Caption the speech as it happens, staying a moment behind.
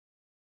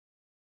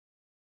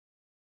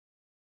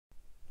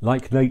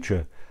Like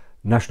nature,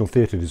 National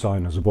Theatre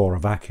designers abhor a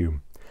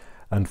vacuum,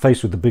 and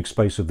faced with the big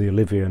space of the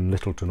Olivier and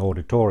Littleton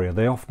auditoria,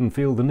 they often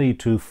feel the need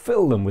to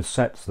fill them with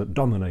sets that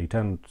dominate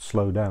and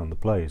slow down the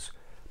plays.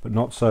 But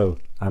not so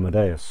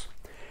Amadeus.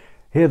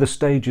 Here the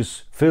stage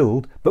is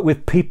filled, but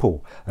with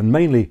people, and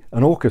mainly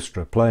an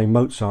orchestra playing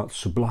Mozart's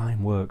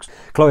sublime works.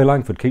 Chloe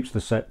Langford keeps the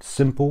set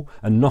simple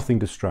and nothing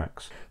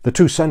distracts. The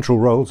two central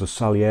roles as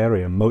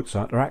Salieri and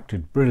Mozart are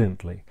acted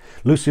brilliantly.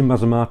 Lucian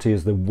Msamati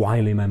is the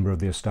wily member of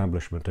the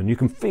establishment, and you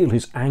can feel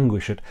his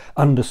anguish at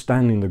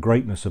understanding the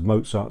greatness of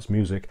Mozart's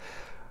music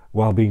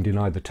while being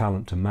denied the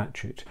talent to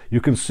match it.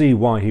 You can see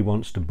why he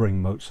wants to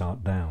bring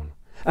Mozart down.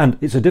 And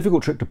it's a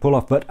difficult trick to pull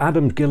off, but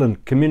Gillen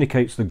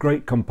communicates the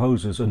great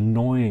composer's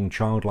annoying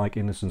childlike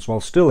innocence while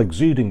still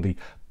exuding the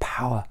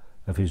power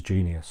of his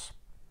genius.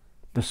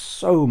 There's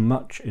so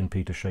much in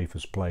Peter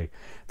Shaffer's play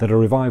that a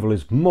revival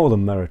is more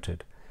than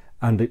merited,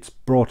 and it's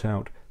brought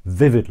out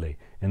vividly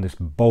in this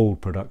bold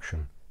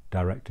production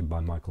directed by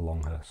Michael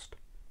Longhurst.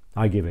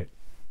 I give it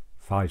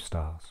 5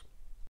 stars.